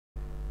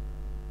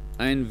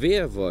Ein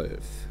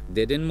Werwolf,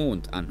 der den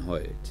Mond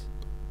anheult.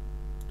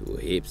 Du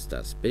hebst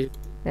das Bild.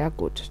 Ja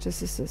gut,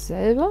 das ist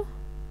dasselbe.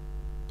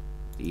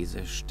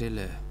 Diese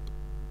Stille.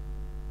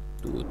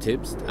 Du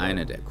tippst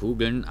eine der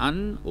Kugeln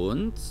an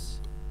und...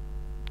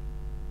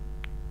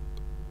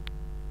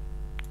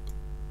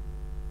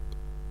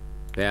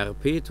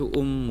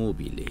 Perpetuum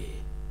mobile.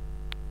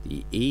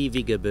 Die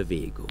ewige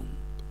Bewegung.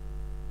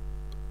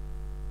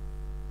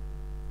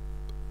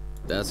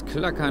 Das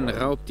Klackern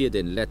raubt dir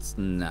den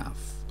letzten Nerv.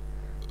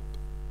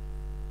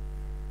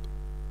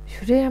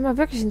 Ich würde ja mal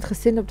wirklich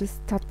interessieren, ob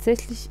das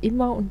tatsächlich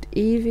immer und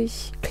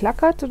ewig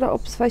klackert oder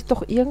ob es vielleicht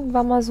doch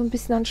irgendwann mal so ein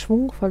bisschen an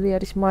Schwung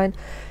verliert. Ich meine,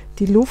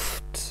 die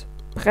Luft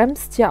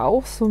bremst ja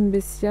auch so ein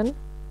bisschen.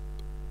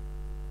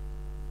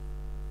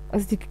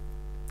 Also die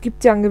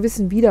gibt ja einen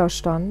gewissen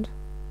Widerstand.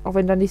 Auch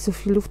wenn da nicht so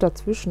viel Luft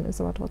dazwischen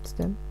ist, aber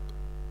trotzdem.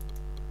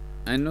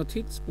 Ein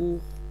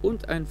Notizbuch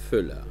und ein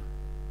Füller.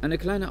 Eine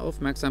kleine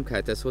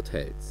Aufmerksamkeit des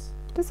Hotels.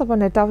 Das ist aber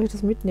nett, darf ich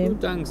das Du mitnehmen?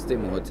 dankst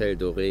dem Hotel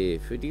Dort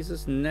für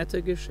dieses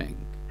nette Geschenk.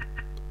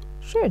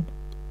 Schön.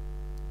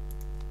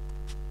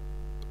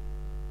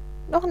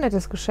 Noch ein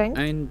nettes Geschenk.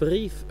 Ein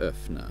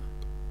Brieföffner.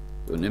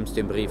 Du nimmst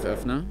den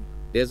Brieföffner,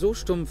 der so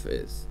stumpf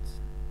ist,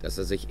 dass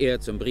er sich eher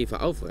zum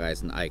Briefe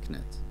aufreißen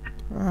eignet.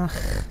 Ach.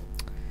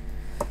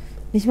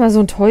 Nicht mal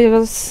so ein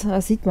teures,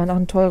 das sieht man nach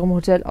einem teuren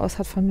Hotel aus,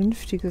 hat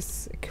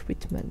vernünftiges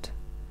Equipment.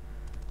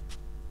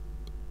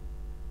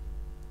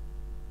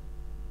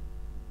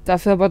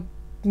 Dafür aber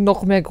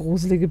noch mehr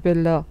gruselige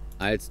Bilder.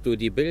 Als du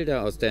die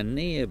Bilder aus der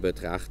Nähe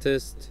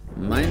betrachtest,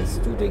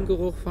 meinst du den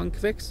Geruch von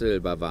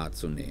Quecksilber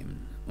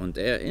wahrzunehmen und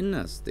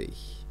erinnerst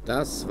dich,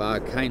 das war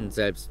kein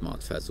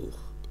Selbstmordversuch.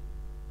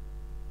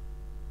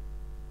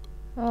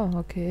 Ah,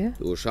 okay.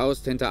 Du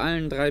schaust hinter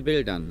allen 3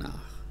 Bildern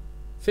nach,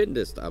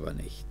 findest aber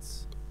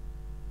nichts.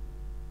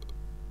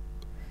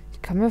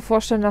 Ich kann mir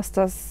vorstellen, dass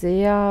das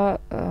sehr,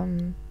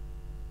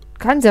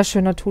 kein sehr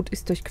schöner Tod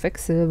ist durch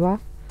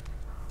Quecksilber.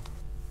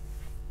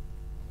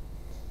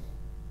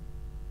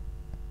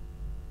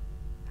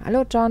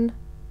 Hallo John.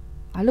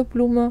 Hallo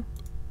Blume.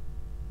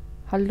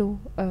 Hallo,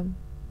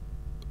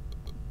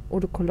 Eau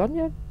de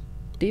Cologne?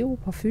 Deo,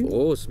 Parfüm?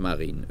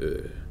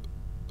 Rosmarinöl.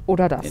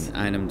 Oder das. In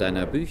einem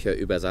deiner Bücher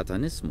über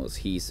Satanismus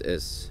hieß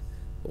es,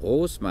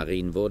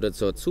 Rosmarin wurde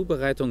zur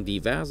Zubereitung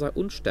diverser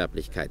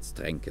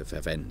Unsterblichkeitstränke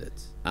verwendet.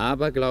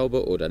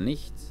 Aberglaube oder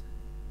nicht,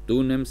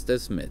 du nimmst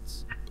es mit.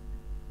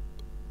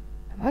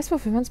 Wer weiß,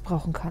 wofür man es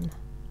brauchen kann.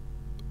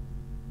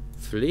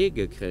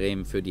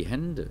 Pflegecreme für die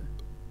Hände.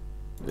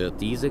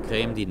 Wird diese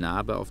Creme die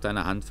Narbe auf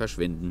deiner Hand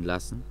verschwinden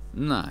lassen?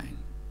 Nein.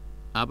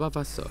 Aber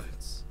was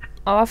soll's?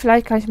 Aber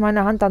vielleicht kann ich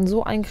meine Hand dann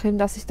so eincremen,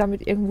 dass ich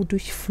damit irgendwo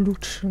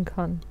durchflutschen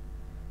kann.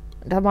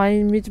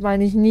 Damit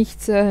meine ich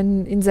nichts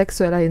in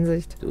sexueller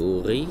Hinsicht. Du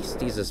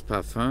riechst dieses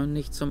Parfum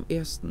nicht zum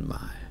ersten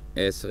Mal.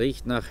 Es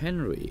riecht nach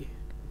Henry.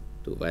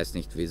 Du weißt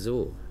nicht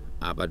wieso,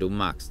 aber du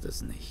magst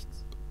es nicht.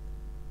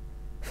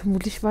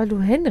 Vermutlich, weil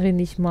du Henry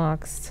nicht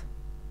magst.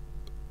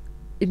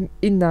 Im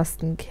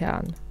innersten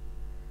Kern.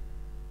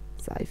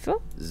 Seife?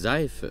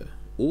 Seife,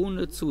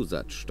 ohne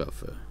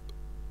Zusatzstoffe.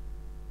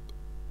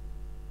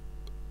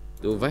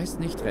 Du weißt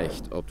nicht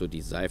recht, ob du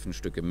die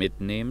Seifenstücke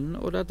mitnehmen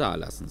oder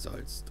dalassen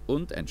sollst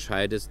und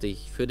entscheidest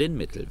dich für den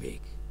Mittelweg.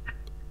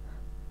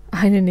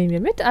 Eine nehmen wir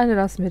mit, eine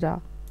lassen wir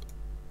da.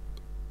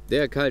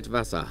 Der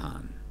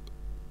Kaltwasserhahn.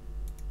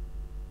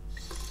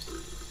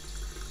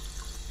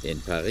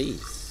 In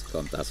Paris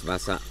kommt das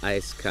Wasser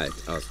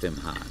eiskalt aus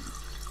dem Hahn.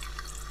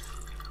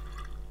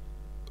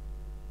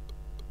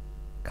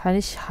 Kann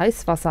ich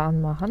Heißwasser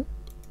anmachen?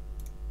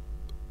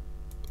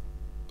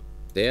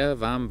 Der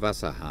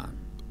Warmwasserhahn.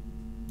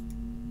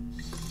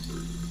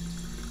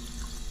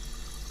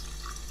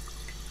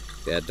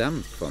 Der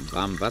Dampf vom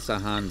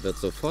Warmwasserhahn wird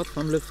sofort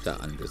vom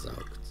Lüfter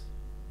angesaugt.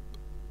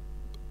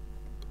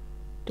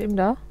 Dem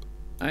da?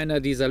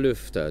 Einer dieser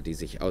Lüfter, die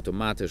sich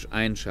automatisch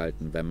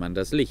einschalten, wenn man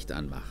das Licht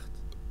anmacht.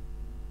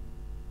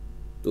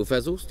 Du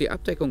versuchst, die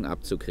Abdeckung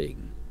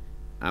abzukriegen,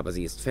 aber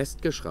sie ist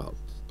festgeschraubt.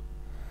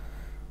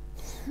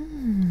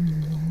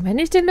 Wenn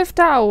ich den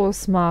Lüfter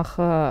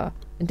ausmache,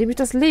 indem ich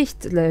das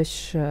Licht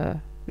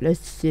lösche,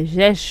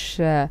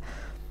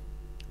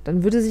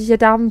 dann würde sich hier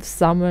Dampf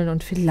sammeln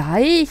und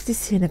vielleicht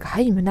ist hier eine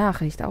geheime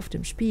Nachricht auf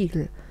dem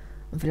Spiegel.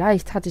 Und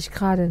vielleicht hatte ich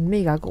gerade einen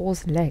mega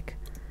großen Leck.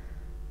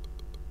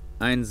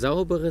 Ein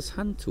sauberes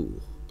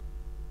Handtuch.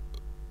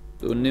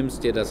 Du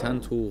nimmst dir das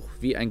Handtuch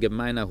wie ein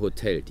gemeiner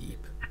Hoteldieb.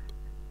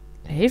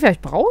 Hey,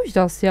 vielleicht brauche ich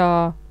das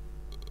ja.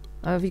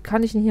 Aber wie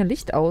kann ich denn hier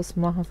Licht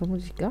ausmachen?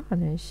 Vermutlich gar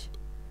nicht.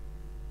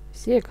 Ich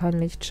sehe keinen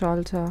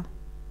Lichtschalter.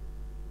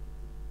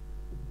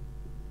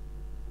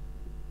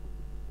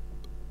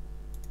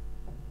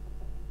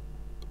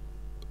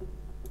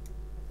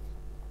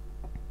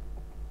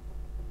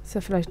 Ist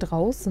ja vielleicht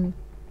draußen.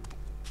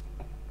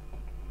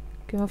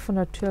 Gehen wir von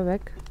der Tür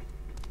weg.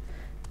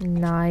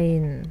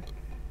 Nein.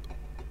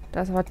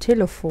 Das war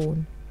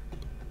Telefon.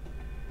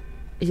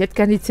 Ich hätte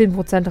gern die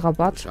 10% Du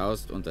Rabatt.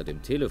 schaust unter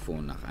dem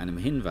Telefon nach einem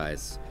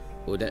Hinweis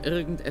oder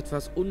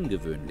irgendetwas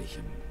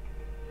Ungewöhnlichem.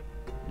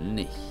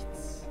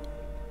 Nichts.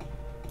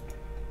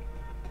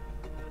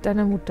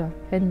 deiner Mutter.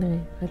 Henry,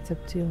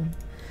 Rezeption.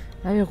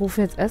 Na, wir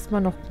rufen jetzt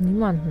erstmal noch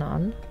niemanden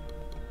an.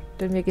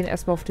 Denn wir gehen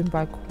erstmal auf den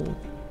Balkon.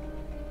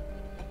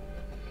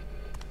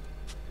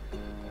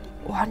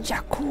 Oh, ein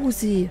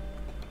Jacuzzi.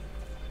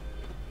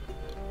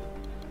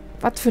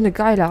 Was für eine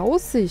geile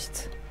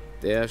Aussicht.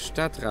 Der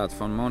Stadtrat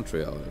von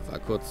Montreal war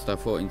kurz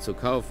davor, ihn zu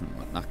kaufen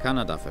und nach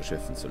Kanada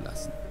verschiffen zu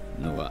lassen.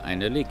 Nur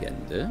eine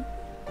Legende?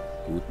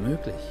 Gut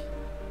möglich.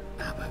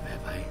 Aber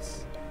wer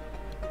weiß.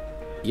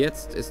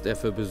 Jetzt ist er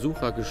für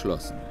Besucher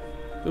geschlossen.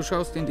 Du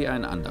schaust ihn dir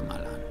ein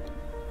andermal an.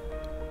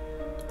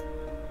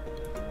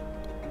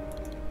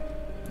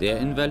 Der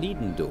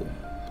Invalidendom.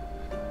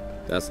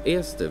 Das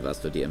Erste, was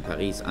du dir in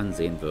Paris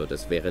ansehen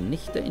würdest, wäre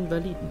nicht der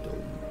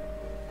Invalidendom,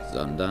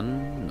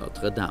 sondern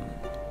Notre Dame.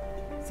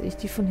 Sehe ich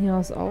die von hier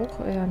aus auch?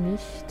 Eher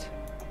nicht.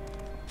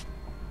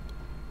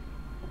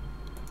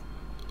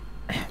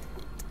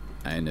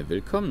 Eine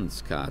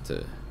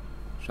Willkommenskarte,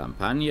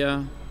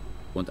 Champagner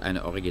und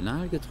eine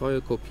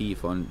originalgetreue Kopie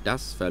von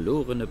Das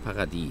verlorene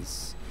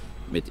Paradies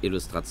mit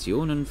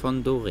Illustrationen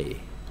von Dort.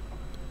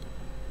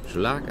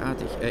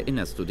 Schlagartig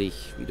erinnerst du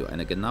dich, wie du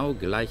eine genau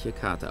gleiche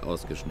Karte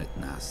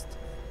ausgeschnitten hast.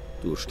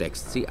 Du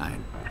steckst sie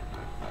ein.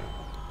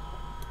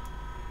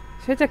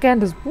 Ich hätte ja gern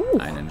das Buch.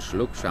 Einen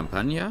Schluck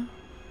Champagner?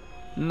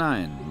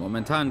 Nein,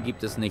 momentan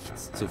gibt es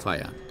nichts zu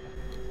feiern.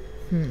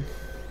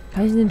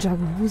 Kann ich einen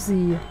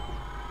Jacuzzi?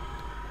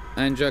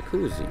 Ein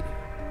Jacuzzi.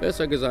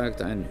 Besser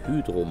gesagt ein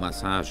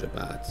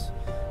Hydromassagebad.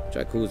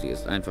 Jacuzzi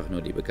ist einfach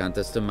nur die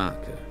bekannteste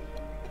Marke.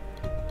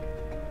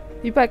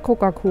 Wie bei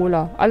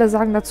Coca-Cola. Alle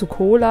sagen dazu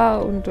Cola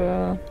und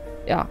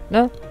ja,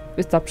 ne?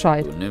 Wisst ihr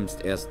Bescheid. Du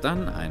nimmst erst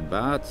dann ein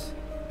Bad,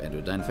 wenn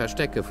du dein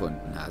Versteck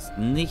gefunden hast,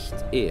 nicht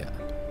er.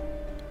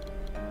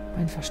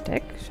 Mein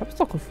Versteck? Ich hab's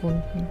doch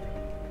gefunden.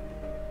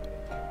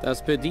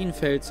 Das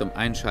Bedienfeld zum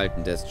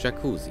Einschalten des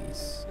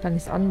Jacuzzis. Kann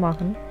ich's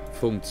anmachen?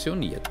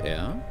 Funktioniert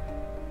er?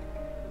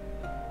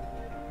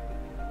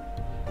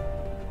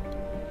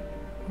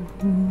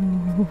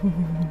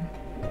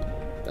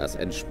 Das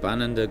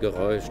entspannende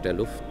Geräusch der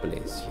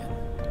Luftbläschen.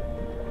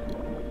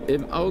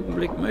 Im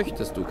Augenblick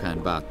möchtest du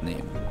kein Bad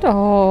nehmen.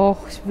 Doch,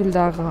 ich will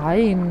da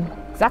rein.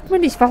 Sag mir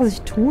nicht, was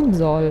ich tun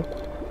soll.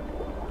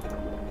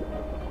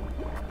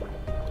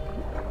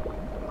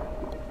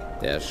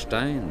 Der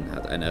Stein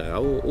hat eine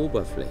raue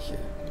Oberfläche.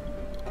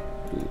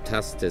 Du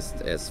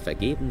tastest es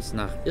vergebens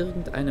nach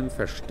irgendeinem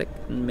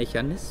versteckten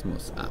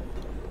Mechanismus ab.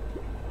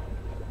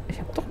 Ich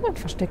habe doch mein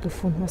Versteck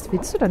gefunden. Was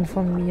willst du denn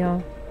von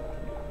mir?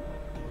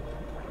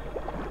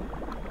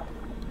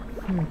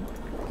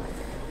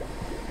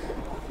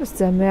 Ist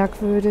sehr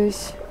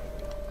merkwürdig.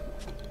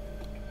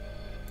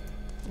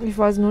 Ich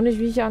weiß nur nicht,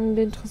 wie ich an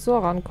den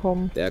Tresor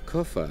rankomme. Der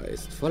Koffer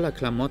ist voller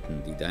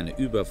Klamotten, die deine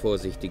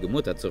übervorsichtige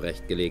Mutter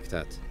zurechtgelegt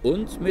hat.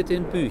 Und mit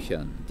den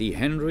Büchern, die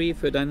Henry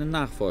für deine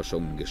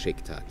Nachforschungen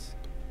geschickt hat.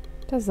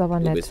 Das ist aber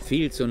Du nett. bist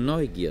viel zu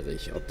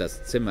neugierig, ob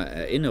das Zimmer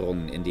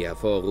Erinnerungen in dir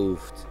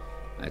hervorruft,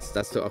 als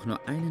dass du auch nur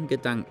einen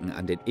Gedanken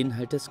an den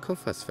Inhalt des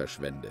Koffers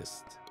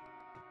verschwendest.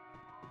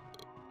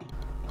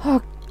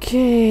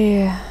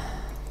 Okay.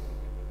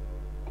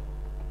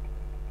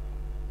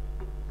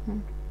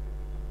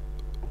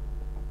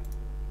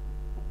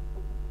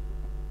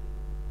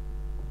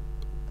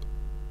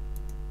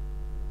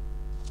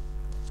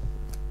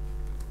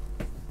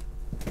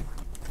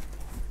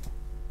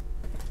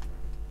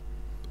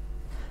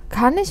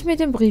 Kann ich mit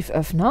dem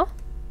Brieföffner?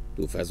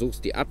 Du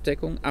versuchst die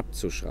Abdeckung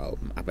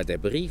abzuschrauben, aber der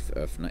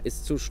Brieföffner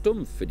ist zu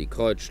stumpf für die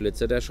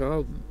Kreuzschlitze der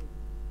Schrauben.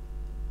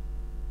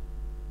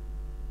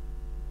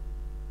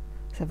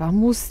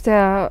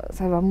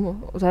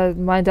 Oder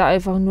meint er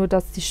einfach nur,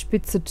 dass die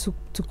Spitze zu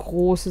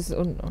groß ist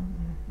und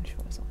ich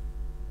weiß auch.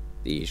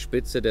 Die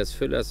Spitze des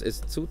Füllers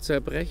ist zu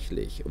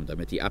zerbrechlich, um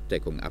damit die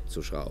Abdeckung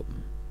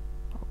abzuschrauben.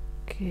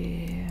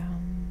 Okay.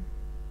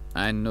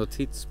 Ein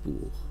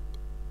Notizbuch.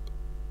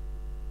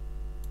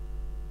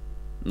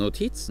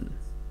 Notizen.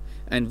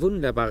 Ein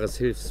wunderbares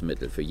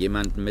Hilfsmittel für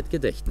jemanden mit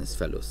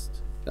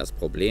Gedächtnisverlust. Das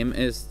Problem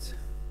ist,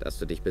 dass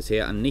du dich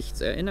bisher an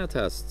nichts erinnert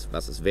hast,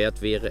 was es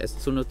wert wäre, es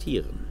zu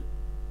notieren.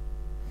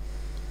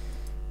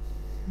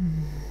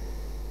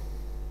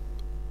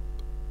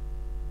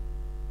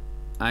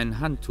 Ein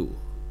Handtuch.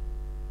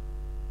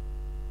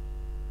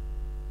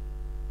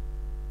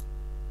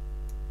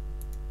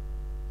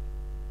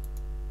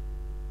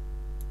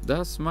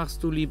 Das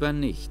machst du lieber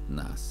nicht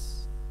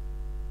nass.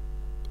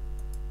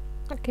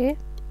 Okay.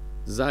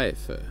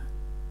 Seife.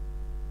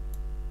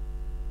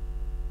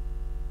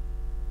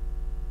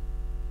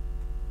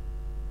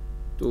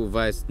 Du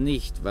weißt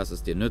nicht, was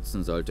es dir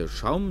nützen sollte,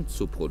 Schaum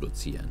zu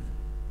produzieren.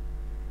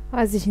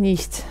 Weiß ich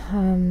nicht.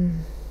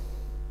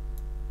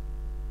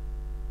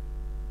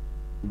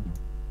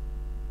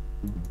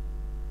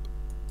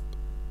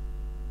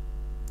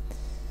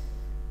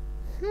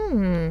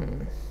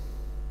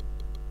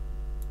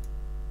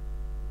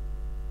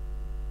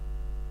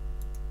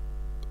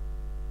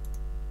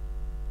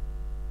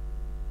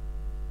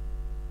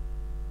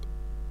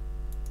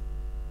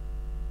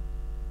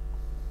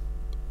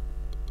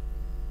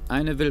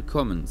 Eine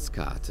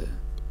Willkommenskarte.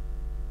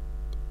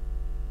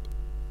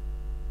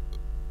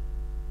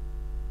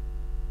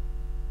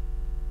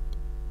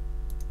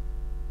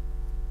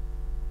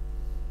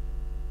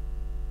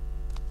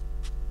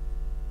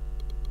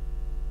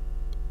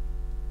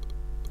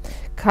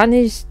 Kann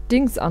ich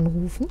Dings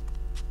anrufen?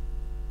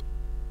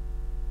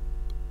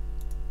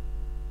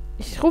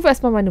 Ich rufe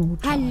erstmal meine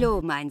Mutter an.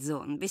 Hallo, mein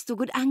Sohn. Bist du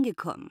gut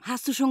angekommen?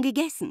 Hast du schon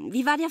gegessen?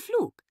 Wie war der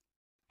Flug?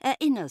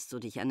 Erinnerst du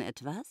dich an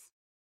etwas?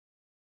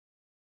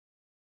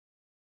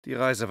 Die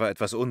Reise war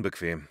etwas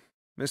unbequem.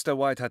 Mr.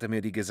 White hatte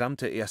mir die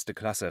gesamte erste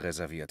Klasse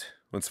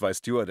reserviert und 2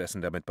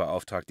 Stewardessen damit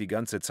beauftragt, die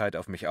ganze Zeit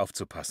auf mich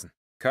aufzupassen.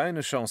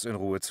 Keine Chance, in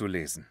Ruhe zu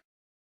lesen.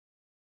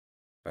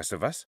 Weißt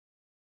du was?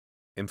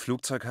 Im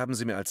Flugzeug haben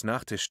sie mir als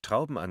Nachtisch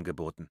Trauben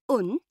angeboten.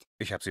 Und?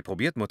 Ich habe sie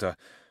probiert, Mutter.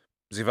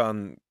 Sie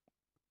waren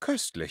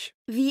köstlich.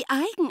 Wie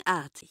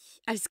eigenartig.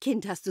 Als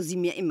Kind hast du sie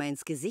mir immer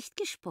ins Gesicht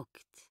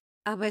gespuckt.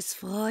 Aber es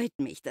freut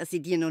mich, dass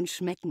sie dir nun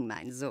schmecken,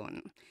 mein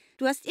Sohn.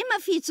 Du hast immer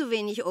viel zu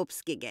wenig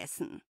Obst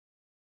gegessen.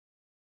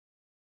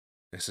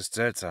 Es ist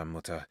seltsam,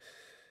 Mutter.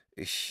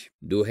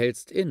 Du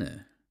hältst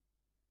inne.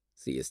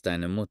 Sie ist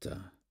deine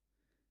Mutter.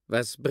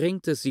 Was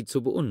bringt es, sie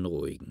zu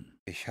beunruhigen?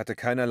 Ich hatte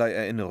keinerlei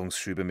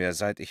Erinnerungsschübe mehr,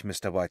 seit ich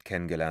Mr. White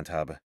kennengelernt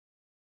habe.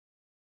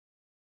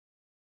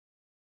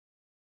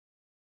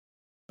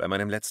 Bei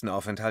meinem letzten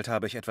Aufenthalt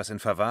habe ich etwas in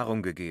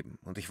Verwahrung gegeben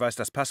und ich weiß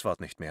das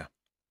Passwort nicht mehr.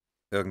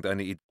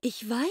 Irgendeine Idee?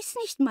 Ich weiß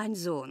nicht, mein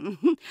Sohn.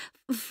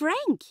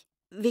 Frank,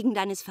 wegen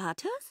deines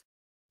Vaters?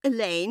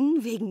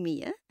 Elaine, wegen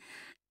mir?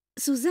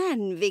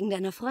 Susanne, wegen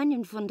deiner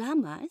Freundin von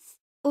damals?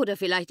 Oder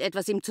vielleicht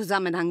etwas im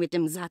Zusammenhang mit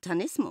dem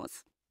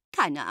Satanismus?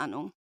 Keine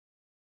Ahnung.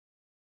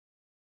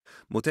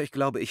 Mutter, ich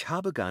glaube, ich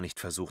habe gar nicht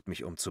versucht,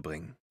 mich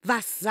umzubringen.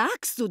 Was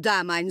sagst du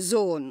da, mein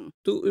Sohn?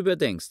 Du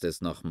überdenkst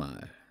es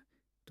nochmal.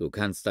 Du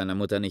kannst deiner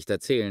Mutter nicht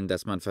erzählen,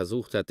 dass man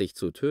versucht hat, dich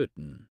zu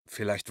töten.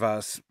 Vielleicht war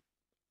es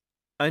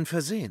ein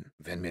Versehen,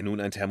 wenn mir nun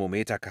ein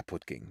Thermometer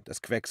kaputt ging,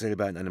 das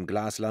Quecksilber in einem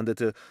Glas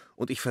landete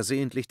und ich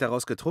versehentlich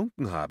daraus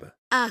getrunken habe.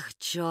 Ach,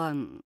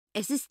 John,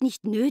 es ist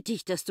nicht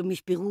nötig, dass du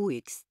mich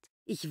beruhigst.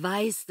 Ich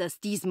weiß, dass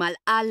diesmal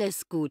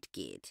alles gut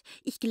geht.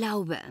 Ich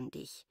glaube an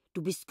dich.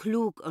 Du bist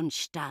klug und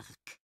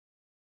stark.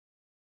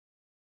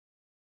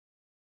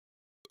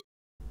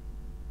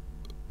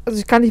 Also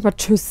ich kann nicht mal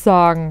Tschüss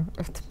sagen.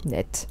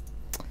 Nett.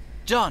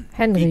 John,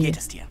 Henry. wie geht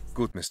es dir?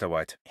 Gut, Mr.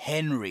 White.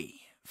 Henry.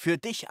 Für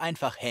dich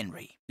einfach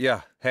Henry.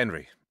 Ja,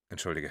 Henry.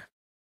 Entschuldige.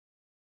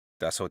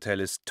 Das Hotel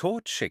ist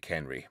totschick,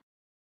 Henry.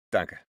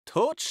 Danke.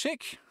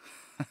 Totschick?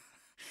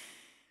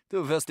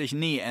 Du wirst dich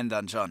nie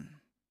ändern, John.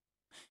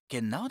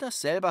 Genau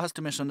dasselbe hast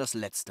du mir schon das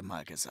letzte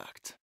Mal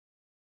gesagt.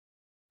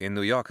 In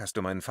New York hast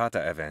du meinen Vater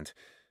erwähnt.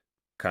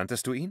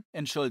 Kanntest du ihn?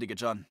 Entschuldige,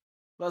 John.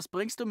 Was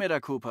bringst du mir da,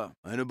 Cooper?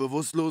 Eine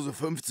bewusstlose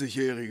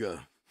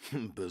 50-Jährige.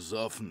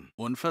 Besoffen.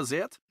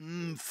 Unversehrt?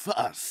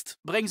 Fast.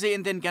 Bring sie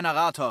in den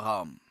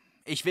Generatorraum.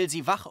 Ich will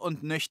sie wach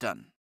und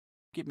nüchtern.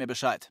 Gib mir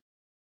Bescheid.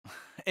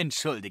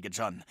 Entschuldige,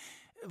 John.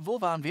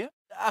 Wo waren wir?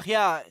 Ach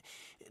ja,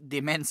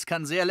 Demenz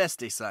kann sehr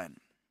lästig sein.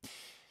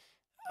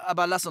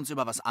 Aber lass uns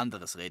über was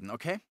anderes reden,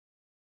 okay?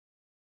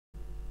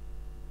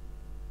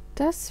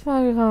 Das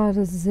war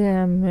gerade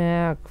sehr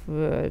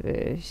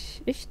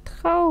merkwürdig. Ich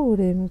traue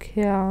dem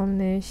Kerl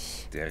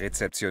nicht. Der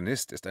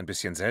Rezeptionist ist ein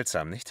bisschen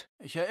seltsam, nicht?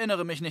 Ich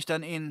erinnere mich nicht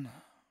an ihn.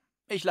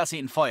 Ich lasse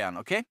ihn feuern,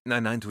 okay?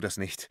 Nein, nein, tu das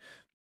nicht.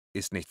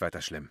 Ist nicht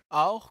weiter schlimm.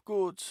 Auch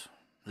gut.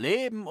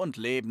 Leben und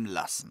leben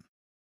lassen.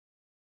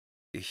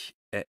 Ich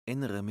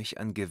erinnere mich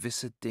an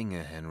gewisse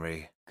Dinge,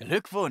 Henry.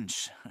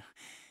 Glückwunsch.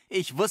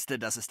 Ich wusste,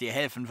 dass es dir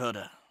helfen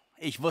würde.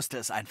 Ich wusste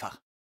es einfach.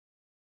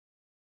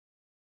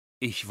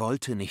 Ich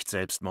wollte nicht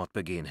Selbstmord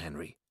begehen,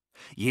 Henry.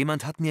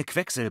 Jemand hat mir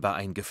Quecksilber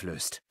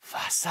eingeflößt.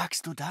 Was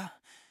sagst du da?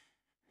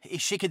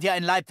 Ich schicke dir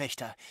einen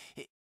Leibwächter.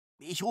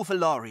 Ich rufe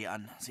Laurie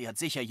an. Sie hat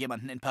sicher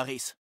jemanden in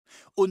Paris.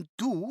 Und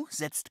du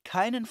setzt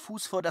keinen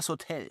Fuß vor das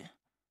Hotel.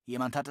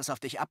 Jemand hat es auf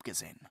dich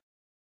abgesehen.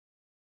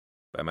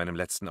 Bei meinem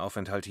letzten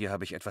Aufenthalt hier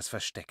habe ich etwas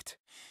versteckt.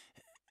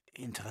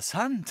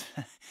 Interessant.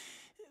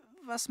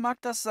 Was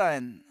mag das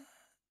sein?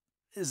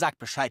 Sag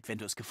Bescheid, wenn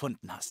du es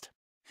gefunden hast.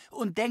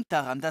 Und denk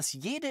daran, dass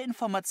jede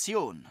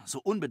Information,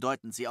 so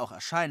unbedeutend sie auch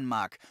erscheinen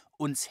mag,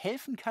 uns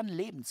helfen kann,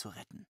 Leben zu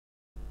retten.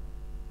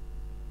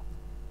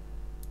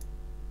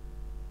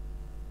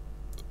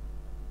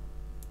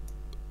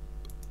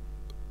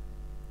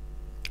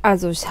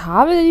 Also ich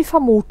habe die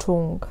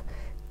Vermutung,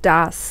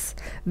 dass,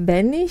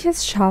 wenn ich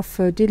es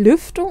schaffe, die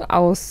Lüftung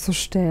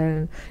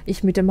auszustellen,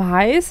 ich mit dem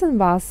heißen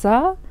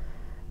Wasser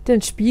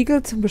den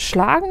Spiegel zum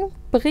Beschlagen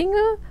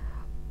bringe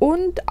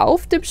und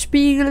auf dem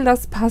Spiegel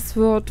das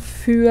Passwort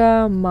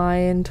für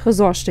mein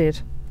Tresor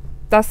steht.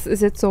 Das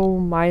ist jetzt so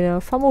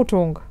meine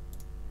Vermutung.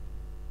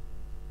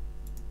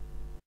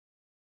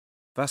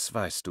 Was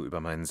weißt du über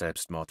meinen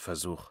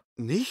Selbstmordversuch?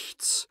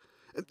 Nichts?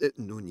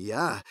 Nun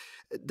ja,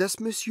 dass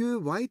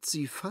Monsieur White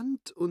sie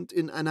fand und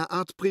in einer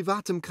Art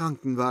privatem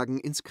Krankenwagen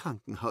ins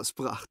Krankenhaus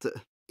brachte.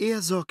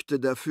 Er sorgte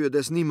dafür,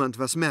 dass niemand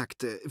was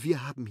merkte.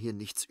 Wir haben hier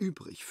nichts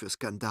übrig für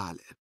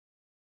Skandale.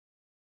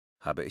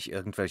 Habe ich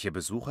irgendwelche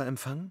Besucher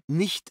empfangen?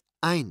 Nicht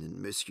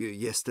einen, Monsieur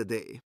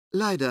Yesterday.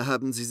 Leider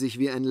haben Sie sich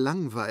wie ein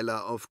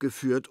Langweiler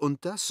aufgeführt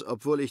und das,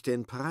 obwohl ich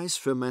den Preis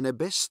für meine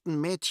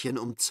besten Mädchen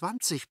um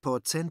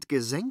 20%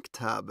 gesenkt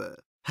habe.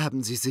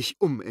 Haben Sie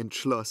sich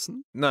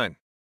umentschlossen? Nein,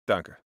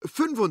 danke.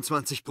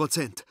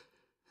 25%.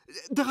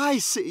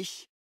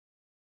 30.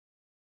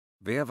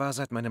 Wer war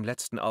seit meinem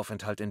letzten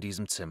Aufenthalt in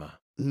diesem Zimmer?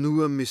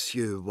 Nur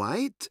Monsieur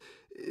White,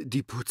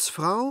 die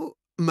Putzfrau,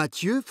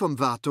 Mathieu vom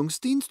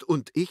Wartungsdienst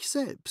und ich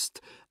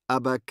selbst,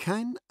 aber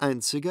kein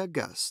einziger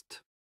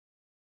Gast.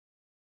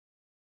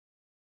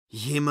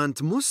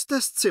 Jemand muss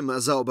das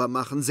Zimmer sauber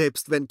machen,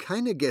 selbst wenn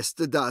keine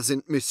Gäste da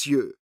sind,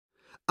 Monsieur.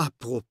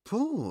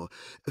 Apropos,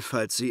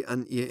 falls Sie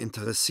an ihr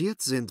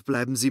interessiert sind,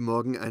 bleiben Sie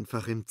morgen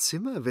einfach im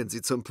Zimmer, wenn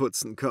sie zum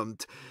Putzen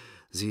kommt.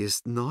 Sie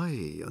ist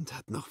neu und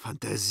hat noch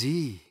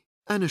Fantasie.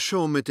 Eine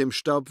Show mit dem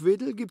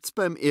Staubwedel gibt's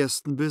beim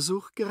ersten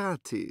Besuch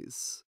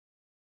gratis.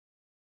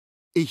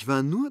 Ich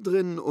war nur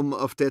drin, um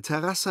auf der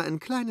Terrasse ein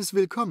kleines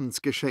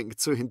Willkommensgeschenk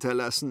zu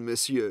hinterlassen,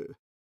 Monsieur.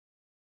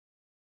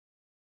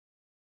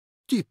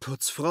 Die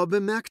Putzfrau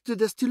bemerkte,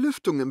 dass die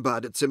Lüftung im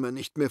Badezimmer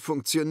nicht mehr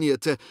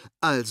funktionierte,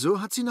 also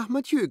hat sie nach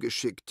Mathieu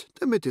geschickt,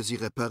 damit er sie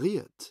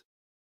repariert.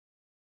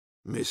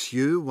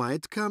 Monsieur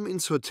White kam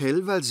ins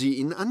Hotel, weil Sie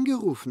ihn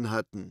angerufen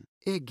hatten.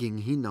 Er ging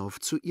hinauf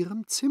zu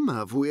ihrem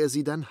Zimmer, wo er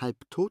sie dann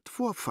halbtot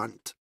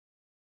vorfand.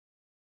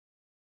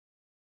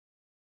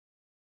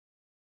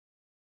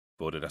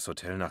 Wurde das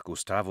Hotel nach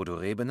Gustave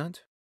Doré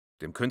benannt?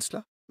 Dem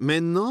Künstler?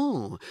 Mais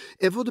non,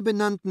 er wurde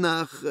benannt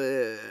nach,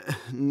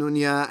 nun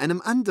ja,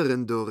 einem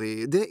anderen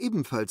Doré, der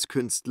ebenfalls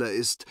Künstler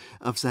ist,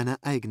 auf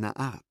seine eigene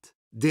Art.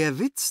 Der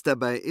Witz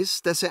dabei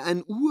ist, dass er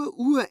ein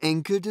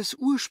Ururenkel des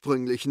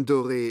ursprünglichen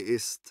Doré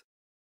ist.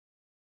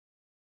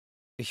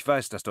 Ich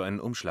weiß, dass du einen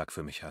Umschlag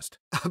für mich hast.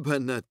 Aber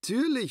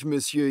natürlich,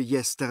 Monsieur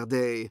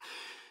Yesterday.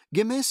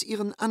 Gemäß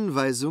Ihren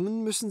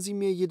Anweisungen müssen Sie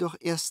mir jedoch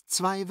erst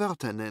 2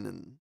 Wörter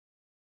nennen.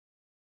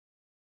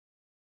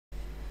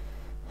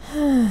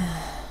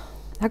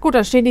 Na gut,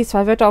 dann stehen die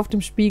 2 Wörter auf dem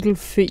Spiegel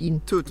für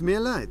ihn. Tut mir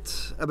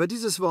leid, aber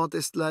dieses Wort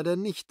ist leider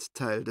nicht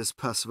Teil des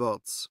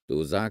Passworts.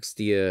 Du sagst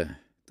dir,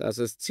 dass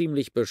es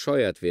ziemlich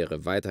bescheuert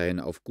wäre,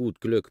 weiterhin auf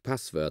gut Glück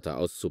Passwörter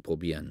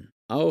auszuprobieren.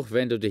 Auch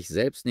wenn du dich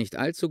selbst nicht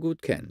allzu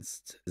gut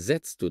kennst,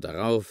 setzt du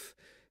darauf,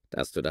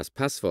 dass du das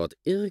Passwort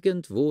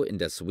irgendwo in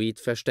der Suite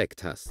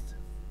versteckt hast.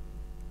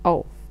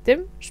 Auf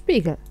dem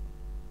Spiegel.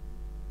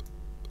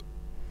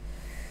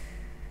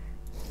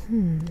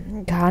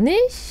 Gar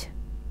nicht.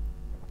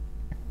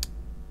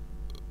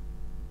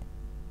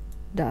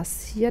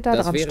 Das hier da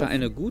Das dran wäre stopfen.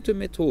 eine gute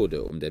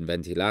Methode, um den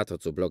Ventilator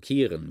zu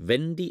blockieren,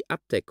 wenn die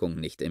Abdeckung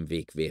nicht im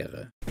Weg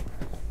wäre.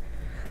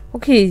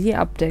 Okay, die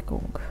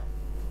Abdeckung.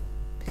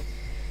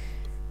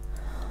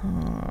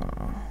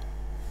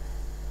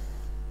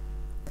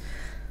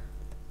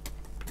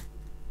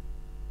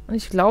 Und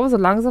ich glaube, so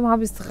langsam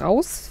habe ich es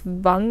raus,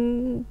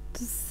 wann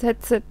das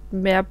Headset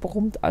mehr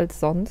brummt als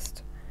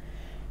sonst.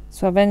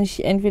 Zwar, wenn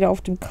ich entweder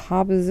auf dem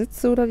Kabel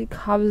sitze oder die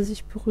Kabel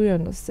sich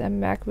berühren. Das ist ein sehr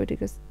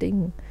merkwürdiges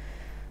Ding.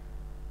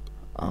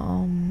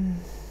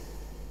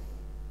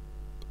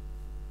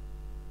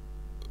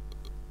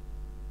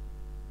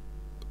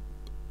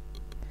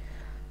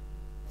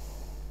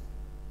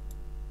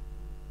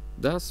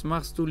 Das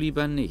machst du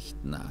lieber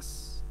nicht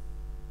nass.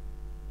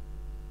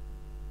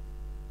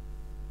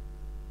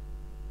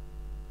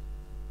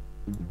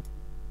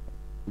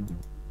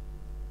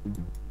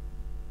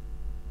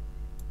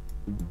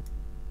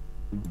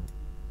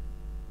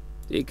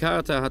 Die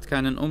Karte hat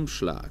keinen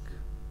Umschlag,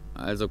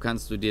 also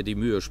kannst du dir die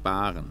Mühe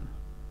sparen.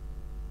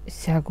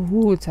 Ist ja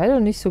gut, sei doch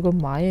nicht so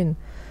gemein.